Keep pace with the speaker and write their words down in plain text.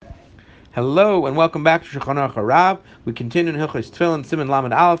Hello and welcome back to Shulchan Aruch Harav. We continue in Hilchos Tefillin, Siman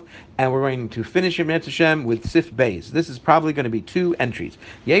Lamed Aleph, and we're going to finish Yom Hashem with Sif Beis. This is probably going to be two entries.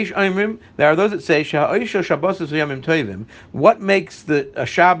 Yesh Oimrim, there are those that say Sha'oisho Shabbosos Yomim Tovim. What makes the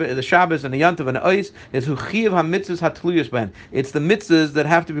Shabbos and the Yantav and the Ois is Hu Chiyav HaMitzvahs HaTluyos Ben. It's the mitzvahs that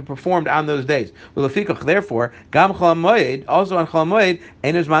have to be performed on those days. Well, therefore, Gam Chol Moed, also on Chol Moed,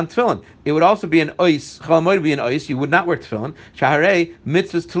 Ein Zman Tefillin. It would also be an Ois. Chol Moed would be an Ois. You would not wear Tefillin. Shaharei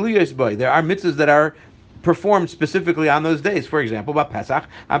Mitzvahs Tluyos Boy. There are mitzvahs that are performed specifically on those days. For example, on Pesach,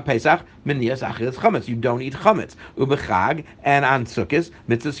 Minias Achilas Chametz. You don't eat Chametz. Ubechag, and on Sukkot,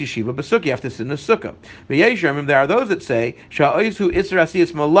 Mitzvahs Yeshiva B'Sukkah. You have to sit in a Sukkah. V'yeshem, there are those that say, Sha'oisu Isra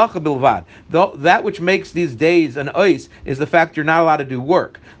Asiyas Malacha Bilvad. That which makes these days an ois is the fact you're not allowed to do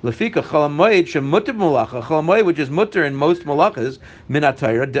work. Lefika Chol Hamoed Shemutter Malacha. Chol Hamoed, which is mutter in most malachas, Minat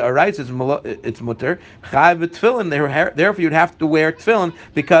Torah, De'orais it's mutter. Chai V'Tfilin, therefore you'd have to wear Tfilin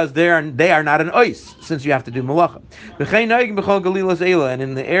because they are not an ois, since you have to do malacha. And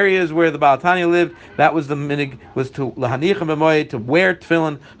in the areas where the Baal Tanya lived, that was the minig, was to lahanichem b'moed, to wear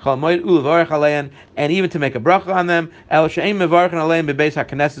tefillin, chol moed ulevarich alein, and even to make a bracha on them. El she'ein mevarchen alein bebeis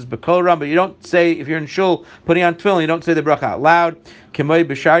haKnesses b'kol ram, but you don't say, if you're in shul putting on tefillin, you don't say the bracha out loud. K'moed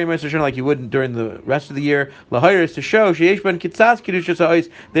b'shari Yom like you would during the rest of the year. Lahayr is to show sheyesh ben kitzas kedusha ha'ois.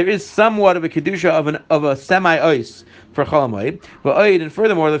 There is somewhat of a kedusha of a semi ois for Chol Hamoed. And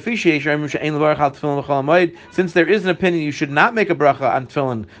furthermore, since there is an opinion you should not make a bracha on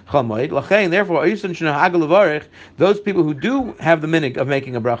tefillin Chol Hamoed, therefore, those people who do have the minig of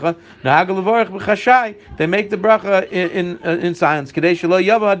making a bracha, they make the bracha in silence.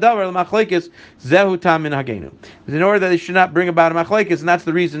 In order that they should not bring about a machlekes, and that's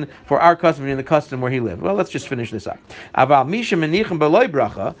the reason for our custom and the custom where he lived. Well, let's just finish this up.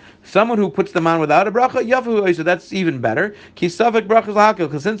 Someone who puts them on without a bracha, so that's even better.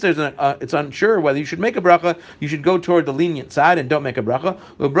 Because since it's unsure whether you should make a bracha, you should go toward the lenient side and don't make a bracha.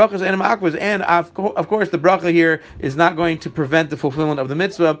 And of course, the bracha here is not going to prevent the fulfillment of the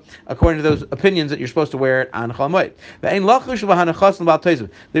mitzvah according to those opinions that you're supposed to wear it on Chol Hamoed.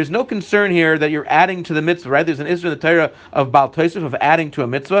 There's no concern here that you're adding to the mitzvah, right? There's an issue in the Torah of Baal Tosef, of adding to a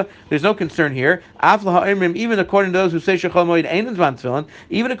mitzvah. There's no concern here. Even according to those who say Chol Hamoed ain't zman tefillin,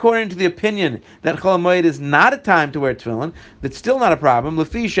 even according to the opinion that Chol Hamoed is not a time to wear tefillin, that's still not a problem.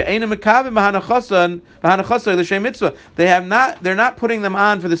 They're not putting them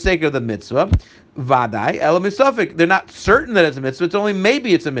on for the sake of the mitzvah. Vadai elam misafik. They're not certain that it's a mitzvah. It's only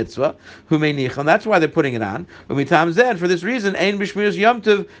maybe it's a mitzvah. Hu meinichan. That's why they're putting it on. But mitam zed, for this reason, ein b'shmiras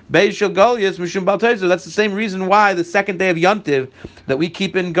yomtiv beis shel golias mishum bal tosef. That's the same reason why the second day of yomtiv that we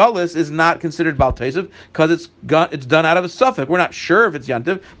keep in Gullus is not considered bal tosef, because it's done out of a suffix. We're not sure if it's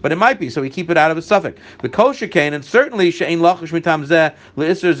yomtiv, but it might be. So we keep it out of a suffix. The kol shekain, and certainly she'ein lachish mitam zeh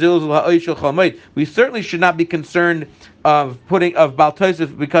leisser zilzul ha'oishel chol hamoed. We certainly should not be concerned of Baal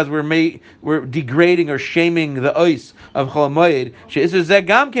Tosef because we're degrading or shaming the ois of Chol Hamoed.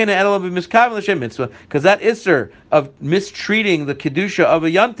 Because that isser of mistreating the kedusha of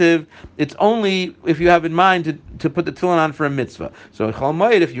a yantiv, it's only if you have in mind to put the tefillin on for a mitzvah. So Chol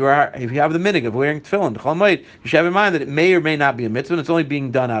Hamoed, if you have the minig of wearing tefillin, Chol Hamoed, you should have in mind that it may or may not be a mitzvah, and it's only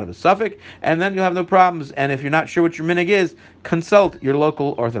being done out of a suffix, and then you'll have no problems. And if you're not sure what your minig is, consult your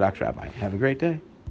local Orthodox rabbi. Have a great day.